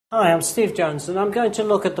Hi, I'm Steve Jones, and I'm going to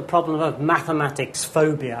look at the problem of mathematics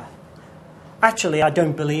phobia. Actually, I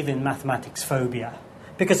don't believe in mathematics phobia,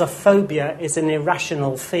 because a phobia is an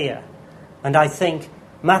irrational fear. And I think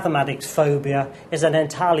mathematics phobia is an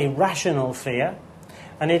entirely rational fear,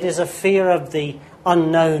 and it is a fear of the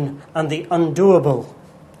unknown and the undoable.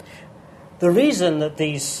 The reason that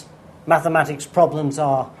these mathematics problems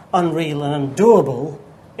are unreal and undoable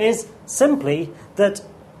is simply that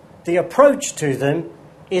the approach to them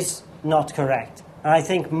is not correct. And I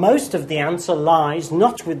think most of the answer lies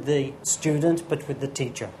not with the student but with the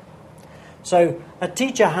teacher. So a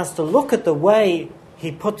teacher has to look at the way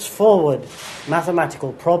he puts forward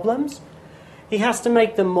mathematical problems. He has to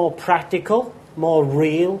make them more practical, more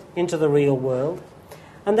real, into the real world,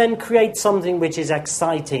 and then create something which is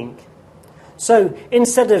exciting. So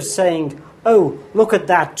instead of saying, oh, look at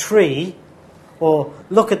that tree, or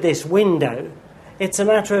look at this window, it's a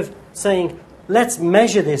matter of saying, let's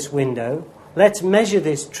measure this window, let's measure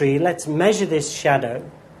this tree, let's measure this shadow,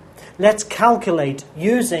 let's calculate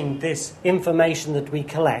using this information that we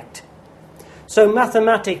collect. So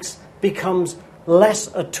mathematics becomes less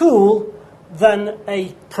a tool than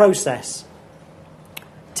a process.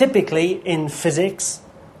 Typically in physics,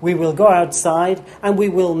 we will go outside and we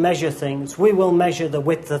will measure things. We will measure the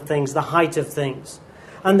width of things, the height of things,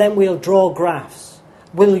 and then we'll draw graphs.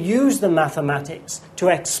 We'll use the mathematics to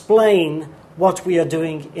explain what we are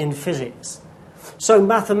doing in physics. So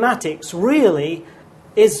mathematics really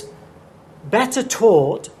is better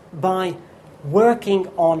taught by working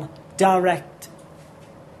on direct,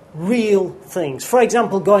 real things. For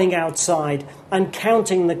example, going outside and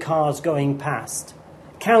counting the cars going past,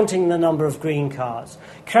 counting the number of green cars,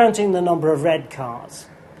 counting the number of red cars,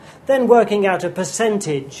 then working out a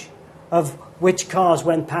percentage of which cars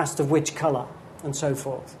went past of which colour, and so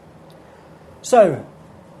forth. So,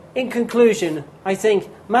 in conclusion, I think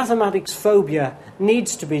mathematics phobia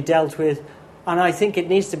needs to be dealt with, and I think it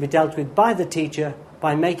needs to be dealt with by the teacher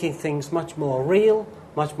by making things much more real,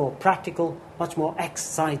 much more practical, much more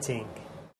exciting.